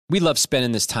We love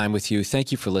spending this time with you.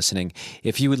 Thank you for listening.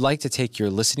 If you would like to take your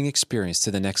listening experience to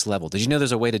the next level, did you know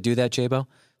there's a way to do that, J-Bo?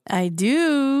 I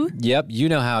do. Yep, you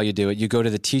know how you do it. You go to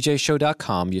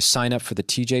thetjshow.com, you sign up for the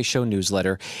TJ Show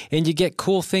newsletter, and you get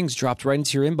cool things dropped right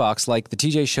into your inbox like the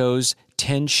TJ Show's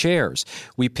 10 shares.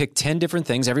 We pick 10 different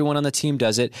things, everyone on the team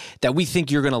does it, that we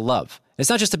think you're going to love. It's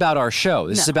not just about our show.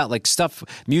 This is about like stuff,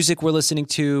 music we're listening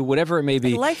to, whatever it may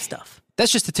be. Life stuff. That's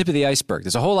just the tip of the iceberg.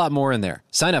 There's a whole lot more in there.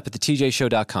 Sign up at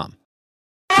thetjshow.com.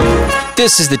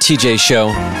 This is the TJ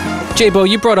Show. J-Bo,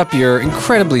 you brought up your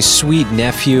incredibly sweet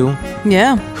nephew.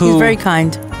 Yeah, he's very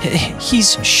kind.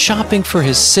 He's shopping for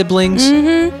his siblings.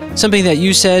 Mm-hmm. Something that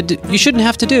you said you shouldn't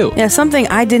have to do. Yeah, something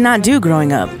I did not do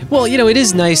growing up. Well, you know, it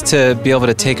is nice to be able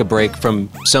to take a break from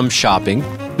some shopping.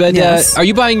 But Yes. Are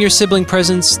you buying your sibling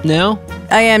presents now?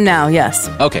 I am now, yes.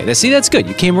 Okay, see, that's good.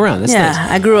 You came around. That's Yeah,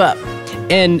 nice. I grew up.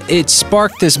 And it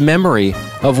sparked this memory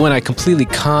of when I completely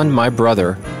conned my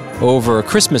brother over a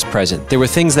Christmas present. There were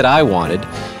things that I wanted.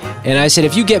 And I said,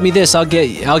 if you get me this, I'll get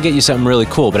you something really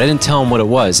cool. But I didn't tell him what it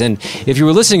was. And if you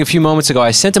were listening a few moments ago,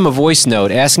 I sent him a voice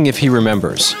note asking if he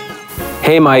remembers.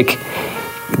 Hey, Mike,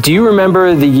 do you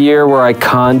remember the year where I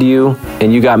conned you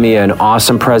and you got me an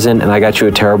awesome present and I got you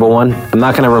a terrible one? I'm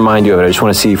not going to remind you of it. I just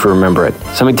want to see if you remember it.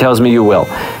 Something tells me you will.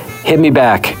 Hit me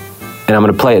back, and I'm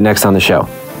going to play it next on the show.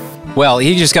 Well,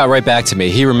 he just got right back to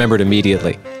me. He remembered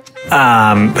immediately.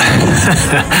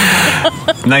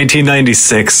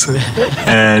 1996,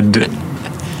 and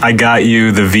I got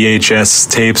you the VHS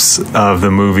tapes of the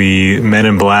movie Men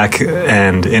in Black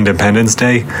and Independence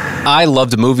Day. I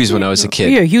loved movies when I was a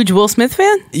kid. You're a huge Will Smith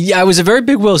fan? Yeah, I was a very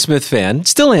big Will Smith fan.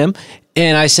 Still am.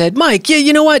 And I said, Mike, yeah,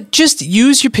 you know what? Just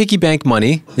use your piggy bank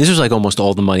money. This was like almost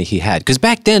all the money he had. Because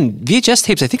back then, VHS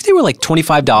tapes, I think they were like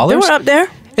 $25. They were up there.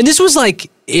 And this was like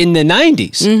in the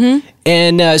 90s. Mm-hmm.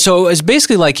 And so it was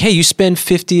basically like, hey, you spend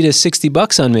 $50 to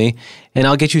 $60 on me, and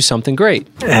I'll get you something great.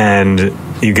 And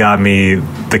you got me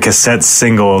the cassette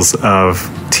singles of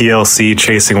TLC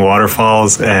Chasing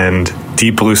Waterfalls and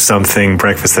Deep Blue Something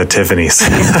Breakfast at Tiffany's.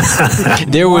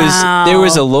 There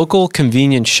was a local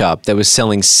convenience shop that was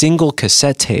selling single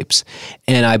cassette tapes,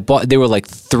 and I bought. They were like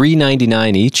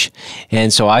 $3.99 each,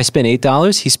 and so I spent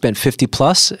 $8. He spent $50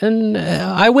 plus, and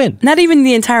I win. Not even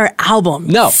the entire album.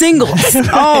 No. Singles.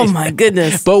 Oh, my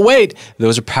goodness. But wait,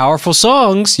 those are powerful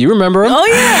songs. You remember them? Oh,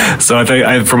 yeah. So I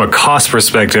think, from a cost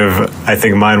perspective, I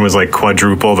think mine was like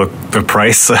quadruple the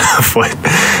price of what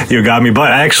you got me.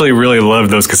 But I actually really loved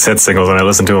those cassette singles, and I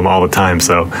listened to them all the time.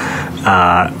 So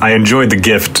I enjoyed the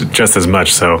gift just as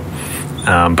much. So,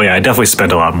 but yeah, I definitely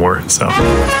spent a lot more. So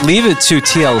Leave it to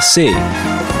TLC.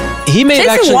 He may have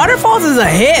Chasing actually. Waterfalls is a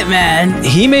hit, man.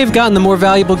 He may have gotten the more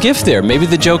valuable gift there. Maybe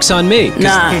the joke's on me. 'Cause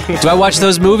Nah. Do I watch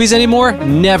those movies anymore?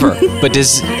 Never. But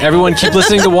does everyone keep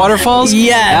listening to Waterfalls?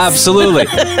 Yes. Absolutely.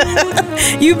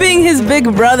 You being his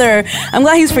big brother, I'm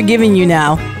glad he's forgiving you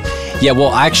now. Yeah,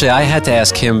 well, actually, I had to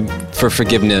ask him for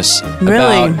forgiveness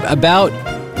Really? about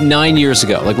 9 years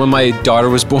ago, like when my daughter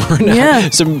was born. Yeah.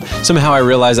 Somehow I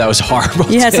realized I was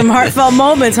horrible. You had some heartfelt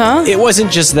moments, huh? It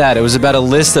wasn't just that. It was about a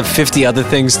list of 50 other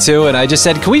things, too. And I just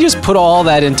said, can we just put all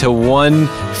that into one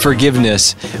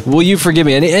forgiveness? Will you forgive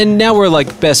me? And now we're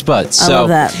like best buds. I love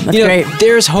that. That's great.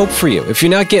 There's hope for you. If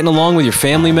you're not getting along with your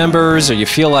family members or you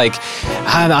feel like,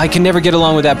 I can never get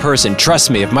along with that person, trust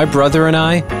me, if my brother and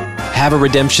I have a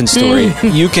redemption story,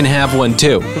 you can have one,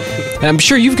 too. And I'm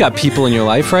sure you've got people in your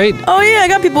life, right? Oh, yeah, I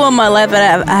got people in my life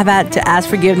that I've had to ask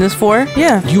forgiveness for.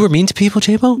 Yeah. You were mean to people,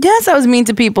 J-Bo? Yes, I was mean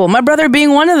to people. My brother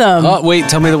being one of them. Oh, wait,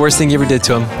 tell me the worst thing you ever did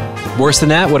to him. Worse than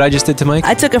that, what I just did to Mike?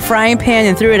 I took a frying pan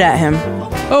and threw it at him.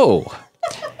 Oh.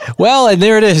 Well, and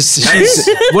there it is. She's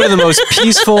one of the most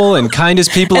peaceful and kindest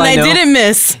people And I know. I didn't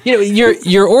miss. You know,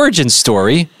 your origin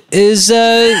story is,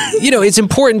 it's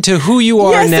important to who you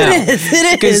are Yes, now. it is.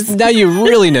 It Because is. now you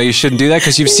really know you shouldn't do that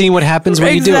because you've seen what happens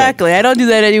when you do it. Exactly. I don't do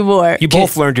that anymore. You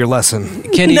both learned your lesson.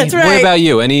 Kenny, That's what right. about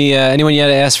you? Anyone you had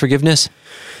to ask forgiveness?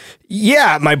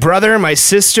 Yeah, my brother, my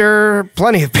sister,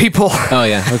 plenty of people. Oh,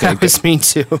 yeah. Okay. I was mean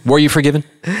too. Were you forgiven?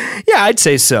 Yeah, I'd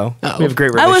say so. We have a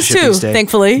great I was relationship too, these days.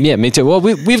 thankfully. Yeah, me too. Well,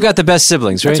 we've got the best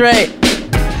siblings, right? That's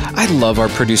right. I love our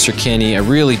producer, Kenny. I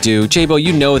really do. J-Bo,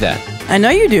 you know that. I know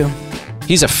you do.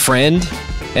 He's a friend,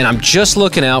 and I'm just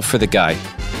looking out for the guy.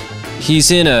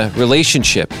 He's in a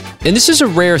relationship. And this is a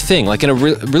rare thing, like in a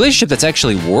relationship that's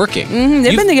actually working.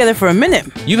 They've been together for a minute.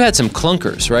 You've had some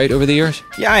clunkers, right, over the years?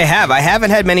 Yeah, I have. I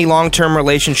haven't had many long-term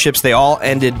relationships. They all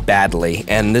ended badly.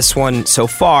 And this one, so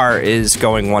far, is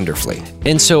going wonderfully.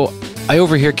 And so I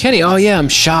overhear Kenny, oh yeah, I'm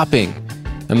shopping.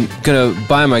 I'm going to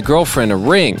buy my girlfriend a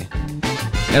ring.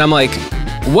 And I'm like,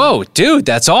 whoa, dude,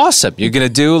 that's awesome. You're going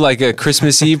to do like a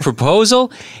Christmas Eve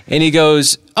proposal? And he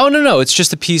goes, oh, no, it's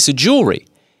just a piece of jewelry.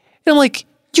 And I'm like,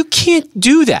 you can't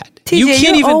do that. TJ, You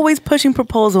can't you're always pushing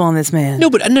proposal on this man. No,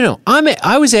 but no.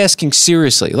 I was asking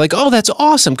seriously. Like, oh, that's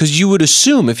awesome, because you would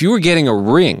assume if you were getting a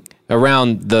ring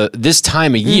around this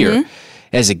time of year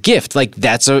as a gift, like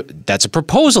that's a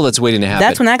proposal that's waiting to happen.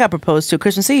 That's when I got proposed to,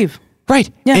 Christmas Eve. Right.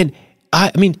 Yeah. And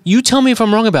I mean, you tell me if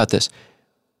I'm wrong about this.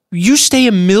 You stay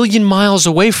a million miles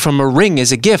away from a ring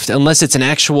as a gift unless it's an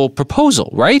actual proposal,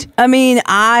 right? I mean,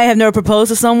 I have never proposed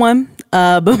to someone,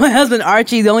 but my husband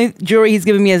Archie, the only jewelry he's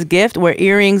given me as a gift were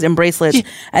earrings and bracelets. Yeah.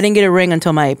 I didn't get a ring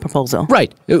until my proposal.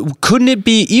 Right. Couldn't it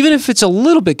be, even if it's a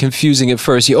little bit confusing at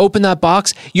first, you open that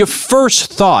box, your first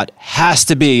thought has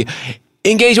to be,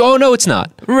 engage. Oh, no, it's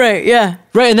not. Right, yeah.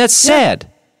 Right, and that's sad.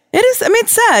 It is. I mean,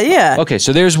 it's sad, yeah. Okay,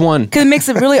 so there's one. Because it makes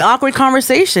a really awkward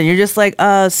conversation. You're just like,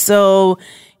 so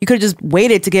you could have just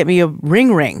waited to get me a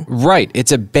ring. Right.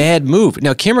 It's a bad move.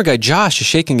 Now, camera guy Josh is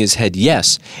shaking his head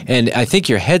yes, and I think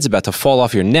your head's about to fall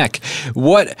off your neck.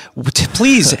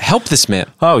 Please help this man.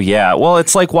 Oh, yeah. Well,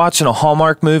 it's like watching a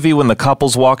Hallmark movie when the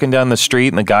couple's walking down the street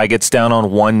and the guy gets down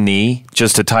on one knee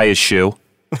just to tie his shoe.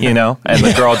 And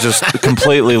the girl just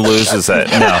completely loses it.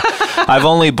 No, I've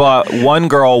only bought one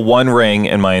girl one ring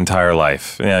in my entire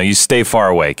life. You stay far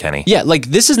away, Kenny. Yeah, like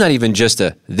this is not even just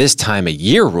a this time of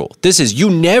year rule. This is you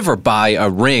never buy a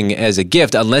ring as a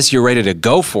gift unless you're ready to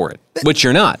go for it, which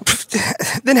you're not.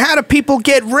 Then how do people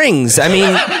get rings? I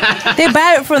mean, they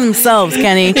buy it for themselves,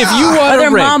 Kenny. If you want or their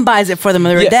a ring, mom buys it for them,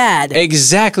 or their dad.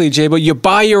 Exactly, Jay, but you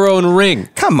buy your own ring.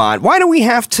 Come on, why do we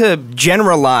have to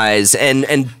generalize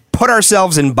and put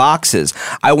ourselves in boxes?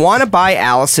 I want to buy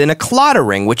Allison a Claddagh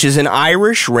ring, which is an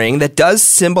Irish ring that does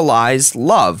symbolize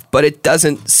love, but it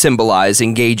doesn't symbolize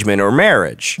engagement or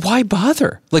marriage. Why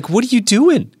bother? Like, what are you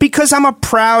doing? Because I'm a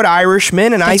proud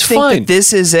Irishman, and That's I think fine. that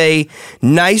this is a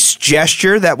nice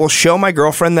gesture that will show my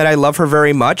girlfriend that I love her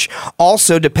very much.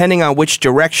 Also, depending on which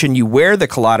direction you wear the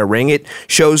Claddagh ring, it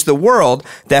shows the world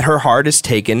that her heart is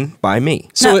taken by me.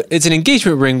 So it's an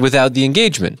engagement ring without the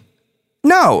engagement.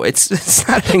 No, it's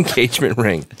not an engagement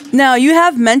ring. Now, you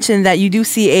have mentioned that you do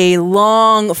see a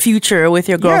long future with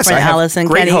your girlfriend, Yes, I have Allison.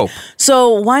 great Kenny. hope.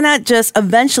 So why not just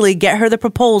eventually get her the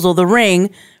proposal, the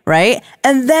ring, right?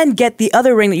 And then get the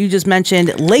other ring that you just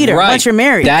mentioned later, Right. once you're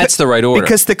married. That's the right order.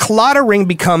 Because the Claddagh ring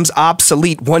becomes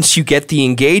obsolete once you get the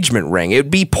engagement ring. It would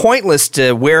be pointless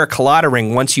to wear a Claddagh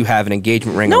ring once you have an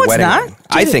engagement ring No, or it's wedding not. ring.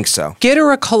 I think so. Get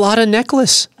her a Claddagh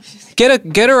necklace.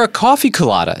 Get her a coffee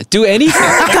Claddagh. Do anything.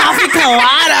 Coffee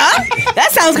colada? That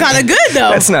sounds kind of good, though.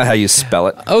 That's not how you spell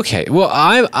it. Okay, well,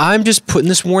 I'm just putting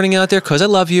this warning out there because I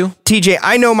love you. TJ,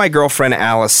 I know my girlfriend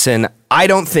Allison. I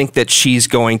don't think that she's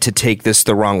going to take this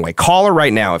the wrong way. Call her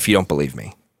right now if you don't believe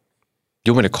me.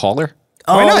 You want me to call her?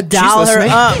 Why not? She's Dial her listening.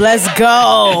 up. Let's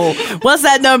go. What's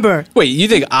that number? Wait, you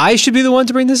think I should be the one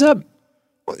to bring this up?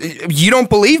 You don't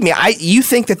believe me. You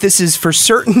think that this is for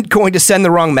certain going to send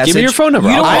the wrong message. Give me your phone number.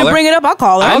 You don't I'll want call to her. bring it up? I'll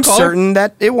call her. I'll I'm call her. certain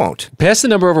that it won't. Pass the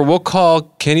number over. We'll call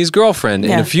Kenny's girlfriend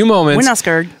in Yeah. a few moments. We're not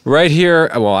scared. Right here.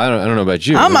 Well, I don't know about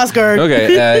you. I'm not scared.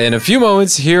 Okay, in a few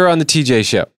moments here on the TJ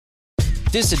Show.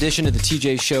 This edition of the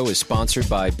TJ Show is sponsored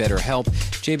by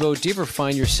BetterHelp. J-Bo, do you ever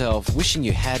find yourself wishing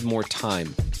you had more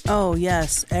time? Oh,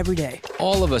 yes. Every day.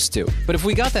 All of us do. But if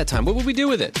we got that time, what would we do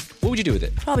with it? What would you do with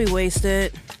it? Probably waste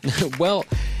it. Well,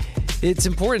 it's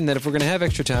important that if we're going to have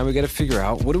extra time, we got to figure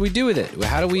out what do we do with it?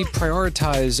 How do we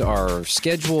prioritize our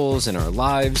schedules and our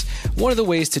lives? One of the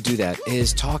ways to do that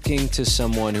is talking to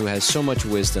someone who has so much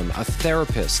wisdom. A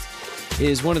therapist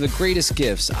is one of the greatest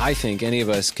gifts I think any of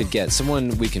us could get. Someone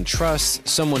we can trust,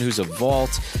 someone who's a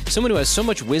vault, someone who has so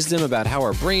much wisdom about how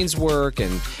our brains work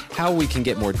and how we can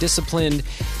get more disciplined.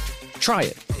 Try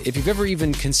it if you've ever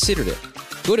even considered it.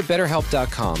 Go to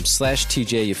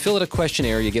BetterHelp.com/TJ. You fill out a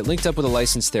questionnaire. You get linked up with a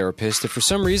licensed therapist. If for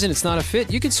some reason it's not a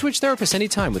fit, you can switch therapists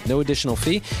anytime with no additional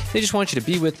fee. They just want you to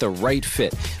be with the right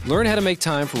fit. Learn how to make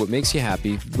time for what makes you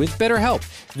happy with BetterHelp.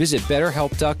 Visit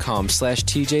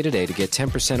BetterHelp.com/TJ today to get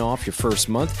 10% off your first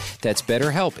month. That's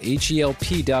BetterHelp,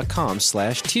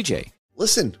 HELP.com/TJ.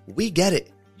 Listen, we get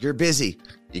it. You're busy.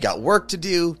 You got work to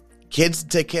do, kids to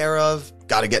take care of,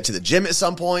 got to get to the gym at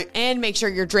some point. And make sure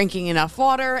you're drinking enough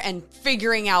water, and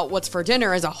figuring out what's for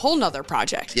dinner is a whole nother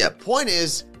project. Yeah, point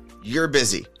is, you're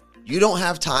busy. You don't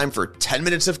have time for 10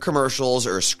 minutes of commercials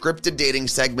or scripted dating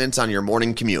segments on your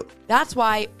morning commute. That's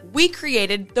why we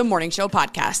created the Morning Show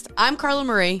Podcast. I'm Carla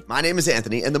Marie. My name is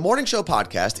Anthony, and the Morning Show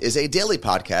Podcast is a daily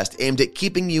podcast aimed at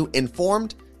keeping you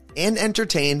informed and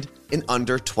entertained in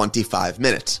under 25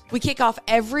 minutes. We kick off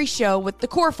every show with the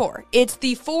Core Four. It's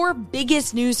the 4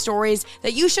 biggest news stories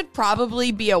that you should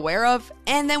probably be aware of,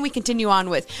 and then we continue on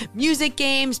with music,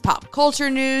 games, pop culture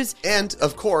news. And,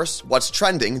 of course, what's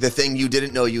trending, the thing you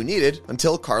didn't know you needed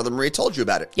until Carla Marie told you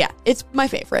about it. Yeah, it's my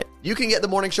favorite. You can get the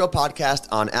Morning Show podcast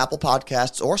on Apple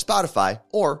Podcasts or Spotify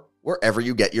or wherever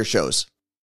you get your shows.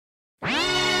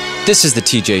 This is the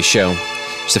TJ Show.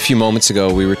 Just a few moments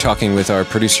ago, we were talking with our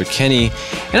producer, Kenny,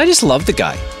 and I just love the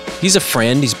guy. He's a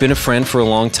friend. He's been a friend for a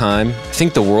long time. I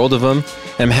think the world of him.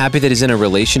 And I'm happy that he's in a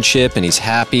relationship and he's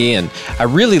happy. And I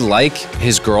really like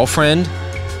his girlfriend,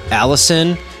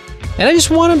 Allison. And I just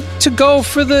want him to go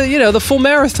for the full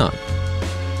marathon.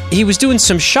 He was doing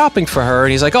some shopping for her,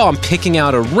 and he's like, oh, I'm picking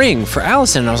out a ring for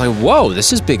Allison. And I was like, whoa,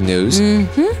 this is big news.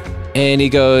 Mm-hmm. And he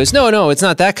goes, no, it's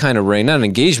not that kind of ring, not an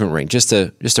engagement ring, just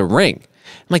a ring.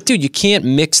 I'm like, dude, you can't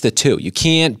mix the two. You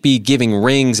can't be giving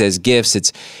rings as gifts.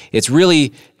 It's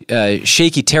really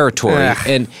shaky territory.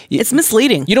 And it's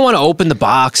misleading. You don't want to open the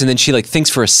box and then she thinks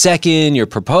for a second you're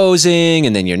proposing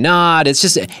and then you're not. It's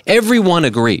just everyone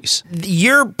agrees.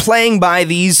 You're playing by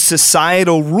these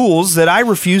societal rules that I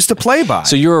refuse to play by.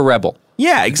 So you're a rebel.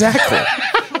 Yeah, exactly.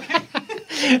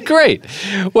 Great.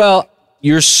 Well,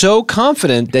 you're so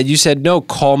confident that you said, no,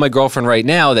 call my girlfriend right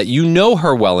now, that you know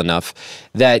her well enough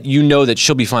that you know that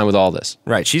she'll be fine with all this.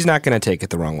 Right. She's not going to take it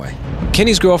the wrong way.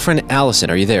 Kenny's girlfriend, Allison,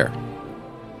 are you there?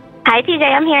 Hi, TJ.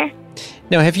 I'm here.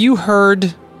 Now, have you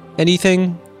heard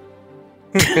anything?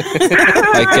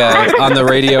 On the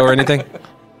radio or anything?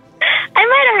 I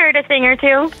might have heard a thing or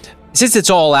two. Since it's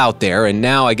all out there, and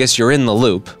now I guess you're in the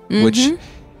loop, which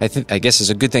I guess is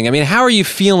a good thing. I mean, how are you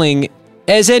feeling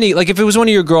as if it was one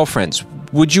of your girlfriends?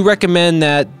 Would you recommend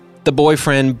that the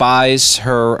boyfriend buys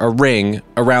her a ring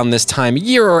around this time of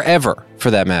year or ever,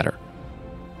 for that matter?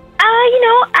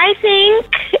 I think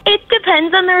it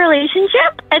depends on the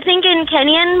relationship. I think in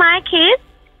Kenny and my case,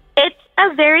 it's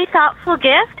a very thoughtful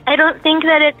gift. I don't think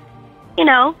that it's,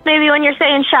 maybe when you're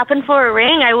saying shopping for a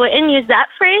ring, I wouldn't use that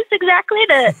phrase exactly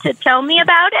to tell me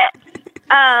about it.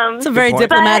 It's a very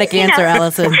diplomatic answer,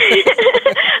 Allison.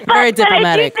 Very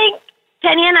diplomatic. But I do think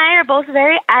Kenny and I are both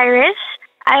very Irish.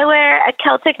 I wear a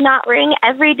Celtic knot ring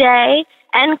every day,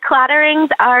 and claddagh rings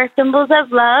are symbols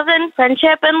of love and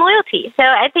friendship and loyalty. So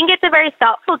I think it's a very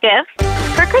thoughtful gift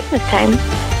for Christmas time.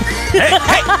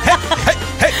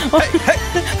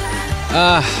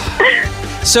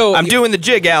 So I'm doing the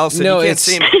jig, Allison. No, you can't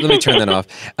see me. Let me turn that off.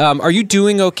 Are you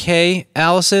doing okay,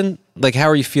 Allison? How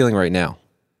are you feeling right now?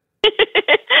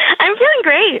 I'm feeling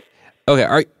great. Okay,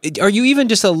 are you even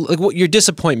just your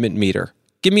disappointment meter?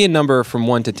 Give me a number from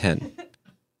 1 to 10.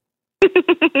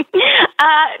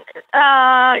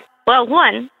 Well,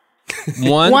 1.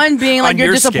 1? 1 being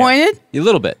you're disappointed? A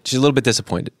little bit. She's a little bit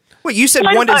disappointed. Wait, you said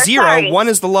 1 to 0. Sorry. 1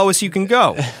 is the lowest you can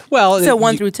go. Well, So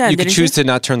 1 through 10. You could choose to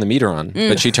not turn the meter on,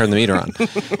 but she turned the meter on.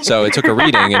 So it took a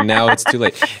reading, and now it's too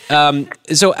late.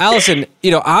 So Allison,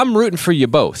 I'm rooting for you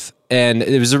both. And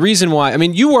it was the reason why,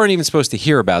 you weren't even supposed to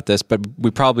hear about this, but we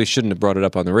probably shouldn't have brought it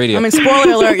up on the radio.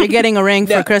 Spoiler alert, you're getting a ring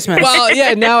for Christmas. Well,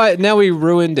 yeah, now we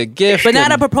ruined a gift. But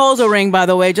not a proposal ring, by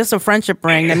the way, just a friendship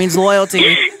ring. That means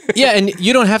loyalty. Yeah, and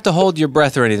you don't have to hold your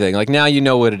breath or anything. Now you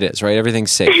know what it is, right?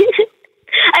 Everything's safe.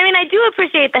 I do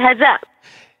appreciate the heads up.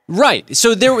 Right.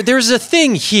 So there's a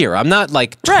thing here. I'm not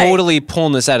totally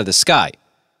pulling this out of the sky.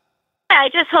 I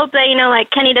just hope that,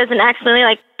 Kenny doesn't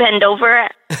accidentally, bend over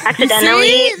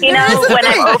accidentally, when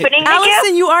I'm opening the Allison,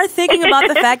 gift. you are thinking about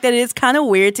the fact that it is kind of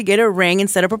weird to get a ring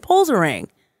instead of a proposal ring.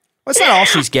 That's not all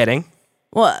she's getting.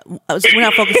 Well, we're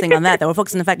not focusing on that, though. We're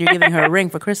focusing on the fact you're giving her a ring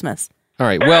for Christmas. All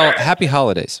right. Well, happy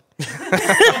holidays.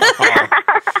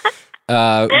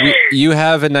 You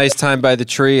have a nice time by the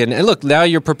tree, and look, now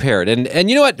you're prepared. And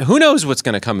you know what? Who knows what's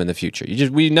going to come in the future?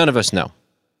 None of us know.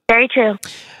 Very true.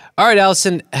 All right,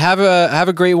 Allison, have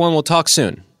a great one. We'll talk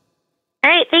soon.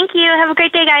 All right, thank you. Have a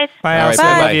great day, guys. Bye, All right, Allison. I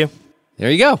bye-bye. love you.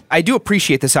 There you go. I do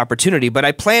appreciate this opportunity, but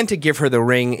I plan to give her the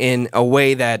ring in a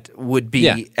way that would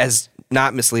be as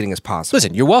not misleading as possible.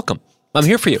 Listen, you're welcome. I'm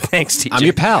here for you. Thanks, TJ. I'm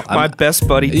your pal. My best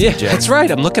buddy, Yeah, TJ. that's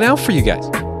right. I'm looking out for you guys.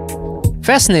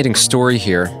 Fascinating story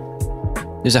here.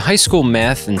 There's a high school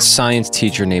math and science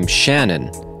teacher named Shannon,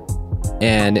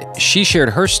 and she shared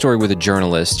her story with a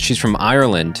journalist. She's from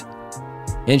Ireland,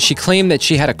 and she claimed that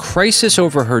she had a crisis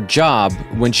over her job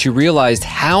when she realized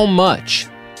how much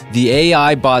the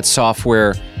AI bot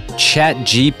software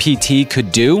ChatGPT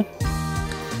could do.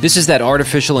 This is that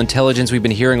artificial intelligence we've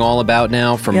been hearing all about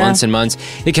now for months and months.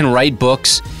 It can write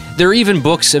books. There are even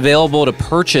books available to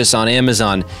purchase on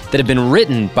Amazon that have been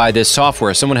written by this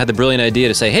software. Someone had the brilliant idea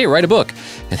to say, hey, write a book.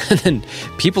 And then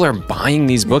people are buying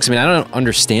these books. I don't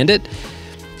understand it.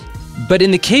 But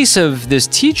in the case of this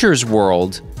teacher's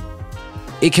world,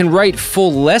 it can write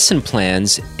full lesson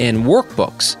plans and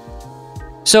workbooks.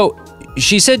 So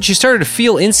she said she started to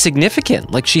feel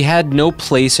insignificant, like she had no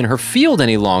place in her field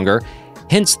any longer,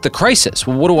 hence the crisis.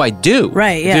 Well, what do I do?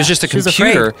 Right, yeah. There's just a She's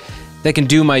computer afraid. that can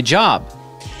do my job.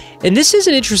 And this is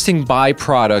an interesting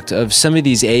byproduct of some of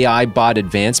these AI bot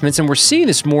advancements, and we're seeing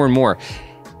this more and more.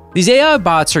 These AI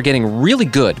bots are getting really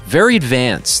good, very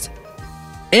advanced,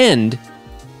 and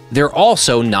they're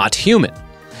also not human.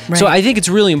 Right. So I think it's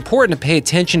really important to pay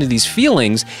attention to these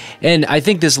feelings. And I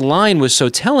think this line was so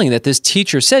telling that this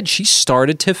teacher said she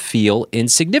started to feel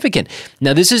insignificant.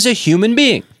 Now, this is a human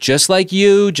being, just like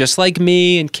you, just like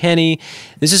me and Kenny.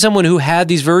 This is someone who had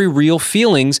these very real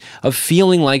feelings of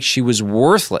feeling like she was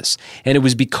worthless. And it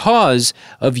was because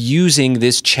of using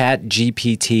this Chat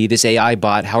GPT, this AI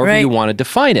bot, however you want to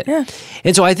define it. Yeah.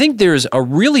 And so I think there's a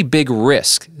really big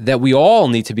risk that we all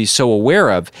need to be so aware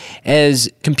of as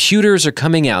computers are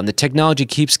coming out and the technology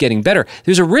keeps getting better.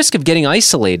 There's a risk of getting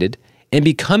isolated and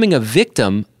becoming a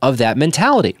victim of that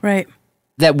mentality. Right.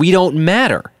 That we don't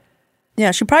matter.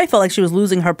 Yeah, she probably felt like she was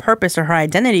losing her purpose or her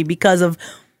identity because of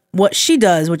what she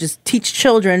does, which is teach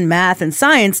children math and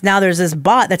science. Now there's this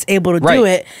bot that's able to do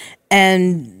it,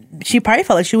 and she probably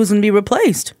felt like she was going to be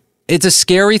replaced. It's a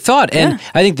scary thought. And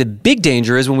I think the big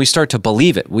danger is when we start to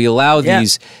believe it. We allow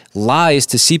these lies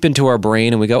to seep into our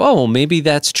brain and we go, oh, well, maybe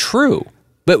that's true.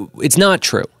 But it's not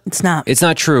true. It's not. It's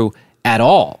not true at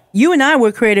all. You and I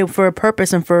were created for a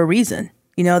purpose and for a reason.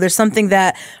 You know, there's something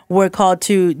that we're called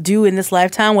to do in this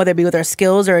lifetime, whether it be with our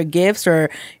skills or our gifts or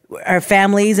our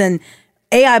families. And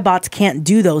AI bots can't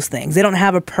do those things. They don't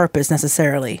have a purpose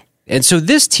necessarily. And so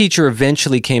this teacher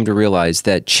eventually came to realize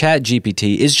that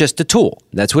ChatGPT is just a tool.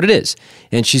 That's what it is.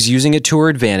 And she's using it to her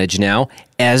advantage now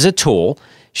as a tool.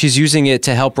 She's using it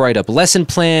to help write up lesson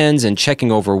plans and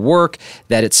checking over work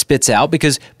that it spits out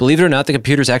because, believe it or not, the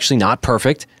computer's actually not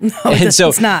perfect. No, and so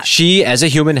it's not. She, as a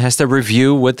human, has to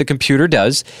review what the computer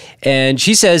does. And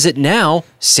she says it now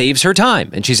saves her time,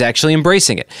 and she's actually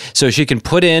embracing it. So she can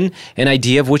put in an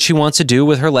idea of what she wants to do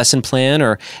with her lesson plan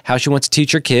or how she wants to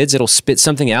teach her kids. It'll spit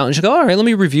something out, and she'll go, all right, let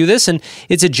me review this. And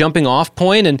it's a jumping off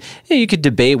point, and you could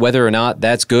debate whether or not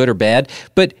that's good or bad.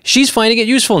 But she's finding it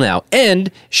useful now.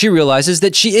 And she realizes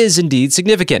that she is indeed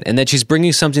significant and that she's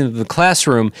bringing something to the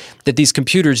classroom that these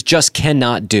computers just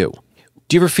cannot do.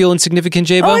 Do you ever feel insignificant,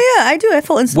 J-Bo? Oh, yeah, I do. I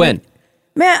feel insignificant.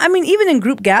 When? Man, I mean, even in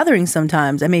group gatherings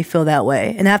sometimes I may feel that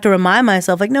way and I have to remind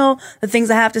myself, like, no, the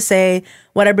things I have to say,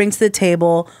 what I bring to the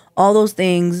table, all those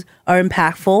things are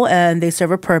impactful and they serve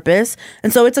a purpose.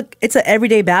 And so it's an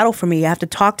everyday battle for me. I have to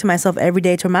talk to myself every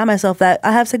day to remind myself that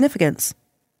I have significance.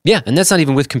 Yeah, and that's not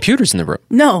even with computers in the room.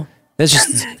 No. That's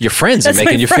just your friends are That's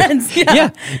making my you friends, feel.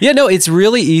 yeah. Yeah, no, it's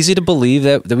really easy to believe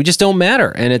that we just don't matter,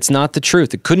 and it's not the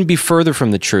truth. It couldn't be further from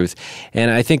the truth.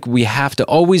 And I think we have to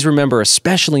always remember,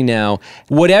 especially now,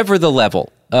 whatever the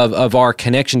level of our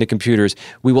connection to computers,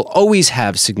 we will always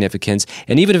have significance.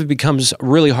 And even if it becomes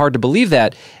really hard to believe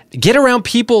that, get around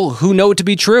people who know it to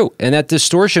be true, and that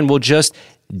distortion will just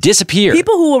disappear.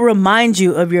 People who will remind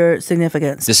you of your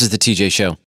significance. This is the TJ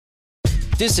Show.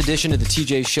 This edition of the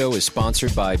TJ Show is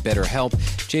sponsored by BetterHelp.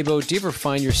 J-Bo, do you ever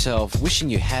find yourself wishing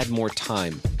you had more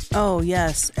time? Oh,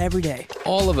 yes, every day.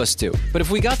 All of us do. But if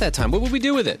we got that time, what would we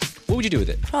do with it? What would you do with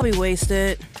it? Probably waste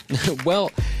it. Well,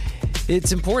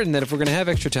 it's important that if we're going to have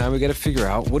extra time, we got to figure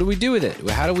out what do we do with it?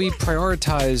 How do we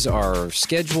prioritize our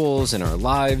schedules and our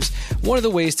lives? One of the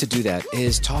ways to do that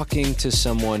is talking to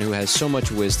someone who has so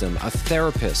much wisdom. A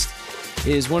therapist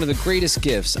is one of the greatest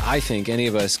gifts I think any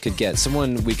of us could get.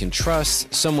 Someone we can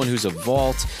trust, someone who's a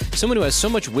vault, someone who has so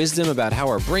much wisdom about how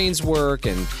our brains work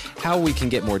and how we can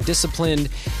get more disciplined.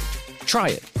 Try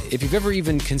it if you've ever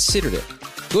even considered it.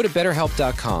 Go to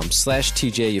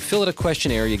BetterHelp.com/TJ. You fill out a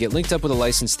questionnaire. You get linked up with a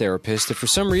licensed therapist. If for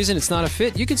some reason it's not a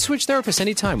fit, you can switch therapists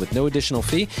anytime with no additional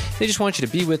fee. They just want you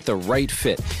to be with the right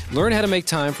fit. Learn how to make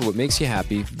time for what makes you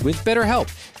happy with BetterHelp.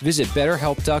 Visit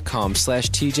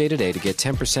BetterHelp.com/TJ today to get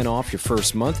 10% off your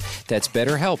first month. That's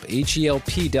BetterHelp,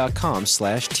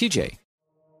 HELP.com/TJ.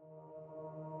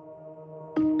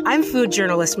 I'm food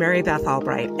journalist Mary Beth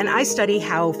Albright, and I study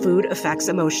how food affects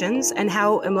emotions and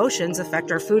how emotions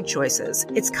affect our food choices.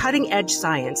 It's cutting-edge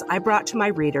science I brought to my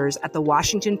readers at The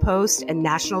Washington Post and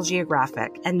National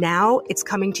Geographic, and now it's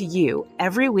coming to you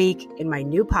every week in my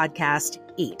new podcast,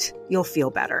 Eat, You'll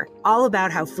Feel Better, all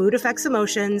about how food affects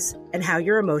emotions and how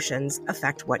your emotions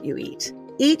affect what you eat.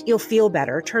 Eat, You'll Feel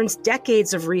Better turns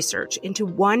decades of research into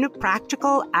one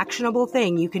practical, actionable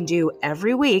thing you can do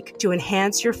every week to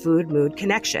enhance your food-mood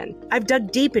connection. I've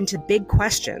dug deep into big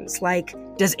questions like,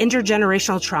 does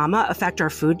intergenerational trauma affect our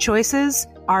food choices?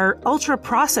 Are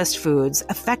ultra-processed foods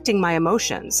affecting my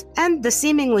emotions? And the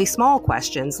seemingly small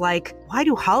questions like, why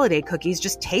do holiday cookies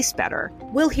just taste better?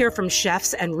 We'll hear from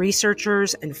chefs and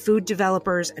researchers and food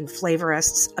developers and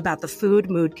flavorists about the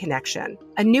food-mood connection.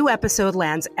 A new episode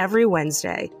lands every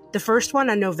Wednesday, the first one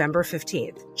on November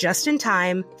 15th, just in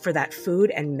time for that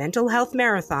food and mental health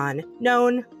marathon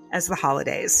known as the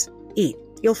holidays. Eat.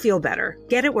 You'll feel better.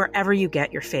 Get it wherever you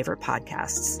get your favorite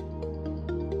podcasts.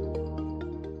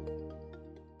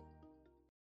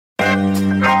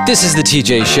 This is the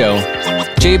TJ Show.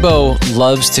 J-Bo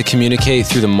loves to communicate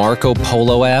through the Marco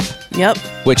Polo app. Yep.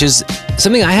 Which is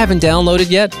something I haven't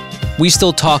downloaded yet. We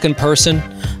still talk in person.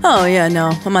 Oh, yeah,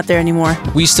 no, I'm not there anymore.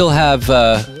 We still have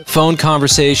phone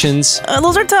conversations.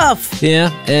 Those are tough.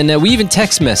 Yeah, and we even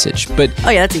text message. But oh,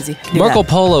 yeah, that's easy. Marco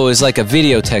Polo is like a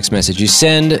video text message. You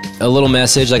send a little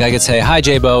message, like I could say, hi,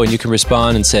 J-Bo, and you can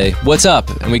respond and say, what's up?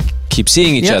 And we keep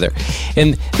seeing each other.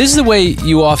 And this is the way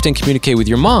you often communicate with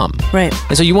your mom. Right.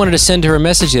 And so you wanted to send her a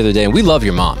message the other day, and we love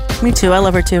your mom. Me too. I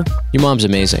love her too. Your mom's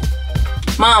amazing.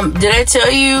 Mom, did I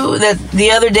tell you that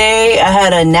the other day I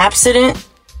had a napsident?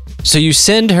 So you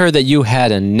send her that you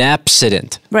had a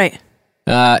napsident. Right.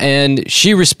 And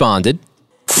she responded.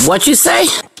 What you say?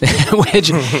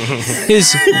 Which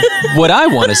is what I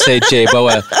want to say, J-Bo,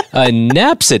 a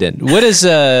napsident. What is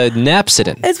a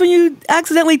napsident? It's when you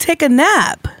accidentally take a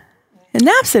nap. A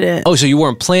napsident. Oh, so you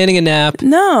weren't planning a nap?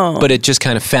 No. But it just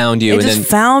kind of found you. It just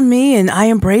found me and I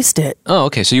embraced it. Oh,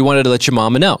 okay. So you wanted to let your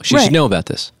mama know. She should know about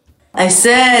this. I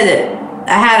said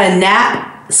I had a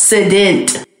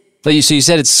napsident. So you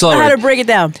said it's slower. I had to break it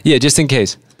down. Yeah, just in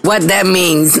case. What that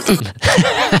means.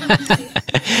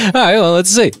 All right, well, let's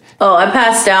see. Oh, I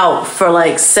passed out for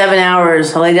like 7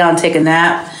 hours. I lay down and take a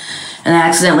nap, and I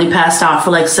accidentally passed out for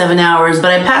like 7 hours.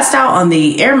 But I passed out on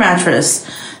the air mattress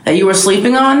that you were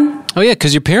sleeping on. Oh, yeah,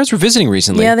 because your parents were visiting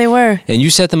recently. Yeah, they were. And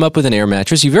you set them up with an air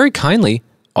mattress. You very kindly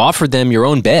offered them your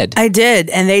own bed. I did,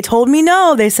 and they told me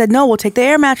no. They said, no, we'll take the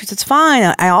air mattress. It's fine.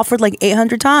 I offered like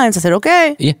 800 times. I said,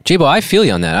 okay. Yeah, J-Bo, I feel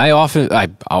you on that. I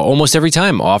almost every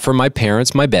time offer my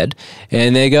parents my bed,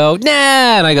 and they go, nah,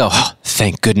 and I go, oh,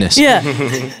 thank goodness. Yeah.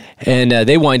 And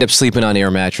they wind up sleeping on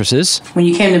air mattresses. When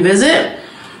you came to visit,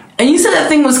 and you said that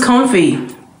thing was comfy.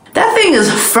 That thing is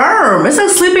firm. It's like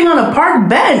sleeping on a park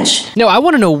bench. No, I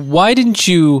want to know, why didn't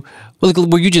you...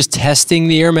 Were you just testing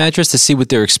the air mattress to see what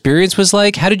their experience was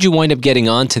like? How did you wind up getting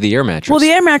onto the air mattress? Well, the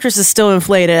air mattress is still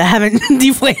inflated. I haven't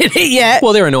deflated it yet.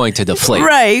 Well, they're annoying to deflate.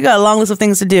 Right. You got a long list of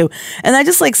things to do. And I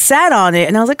just like sat on it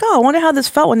and I was like, oh, I wonder how this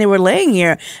felt when they were laying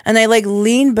here. And I like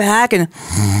leaned back and...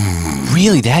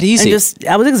 Really? That easy? And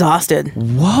I was exhausted.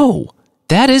 Whoa.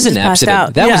 That is an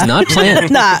accident. That was not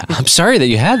planned. Nah. I'm sorry that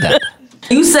you had that.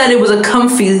 You said it was a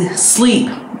comfy sleep.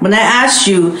 When I asked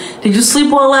you, did you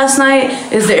sleep well last night?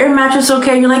 Is the air mattress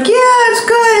okay? You're like, yeah,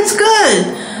 it's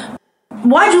good.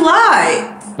 Why'd you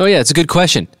lie? Oh, yeah, it's a good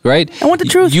question, right? I want the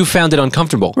truth. You found it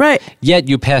uncomfortable. Right. Yet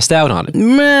you passed out on it.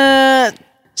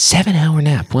 7-hour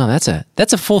nap. Wow, that's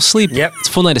a full sleep. Yep. It's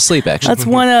a full night of sleep, actually. That's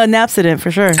one napsident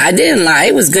for sure. I didn't lie.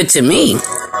 It was good to me.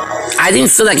 I didn't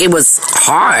feel like it was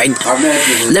hard.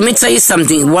 Let me tell you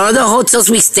something. One of the hotels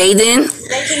we stayed in,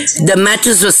 the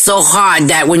mattress was so hard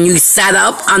that when you sat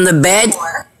up on the bed,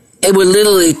 it would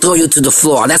literally throw you to the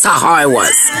floor. That's how hard it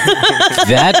was.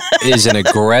 That is an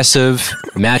aggressive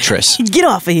mattress. Get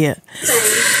off of here.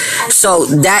 So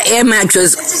that air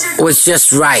mattress was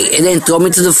just right. It didn't throw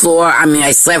me to the floor. I mean,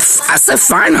 I slept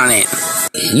fine on it.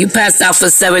 You passed out for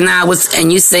 7 hours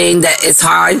and you saying that it's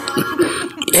hard?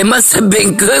 It must have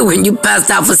been good when you passed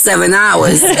out for 7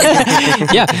 hours.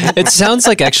 Yeah, it sounds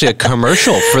like actually a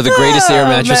commercial for the greatest air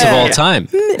mattress of all time.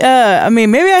 I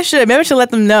mean, maybe I should let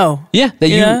them know. Yeah,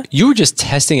 that you were just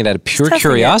testing it out of pure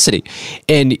curiosity,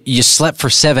 and you slept for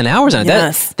 7 hours on it.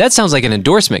 Yes. That sounds like an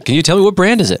endorsement. Can you tell me what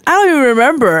brand is it? I don't even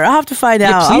remember. I'll have to find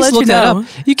out. Please I'll let look you that know.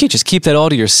 up. You can't just keep that all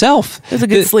to yourself. It was a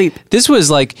good sleep. This was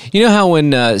like, you know how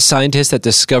when scientists that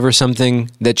discover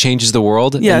something that changes the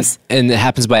world, yes, and it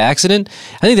happens by accident?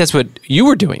 I think that's what you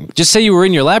were doing. Just say you were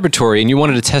in your laboratory and you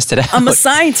wanted to test it out. I'm a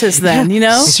scientist then, you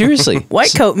know? Seriously.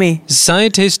 White coat me.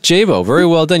 Scientist J-Bo. Very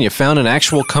well done. You found an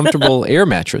actual comfortable air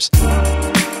mattress.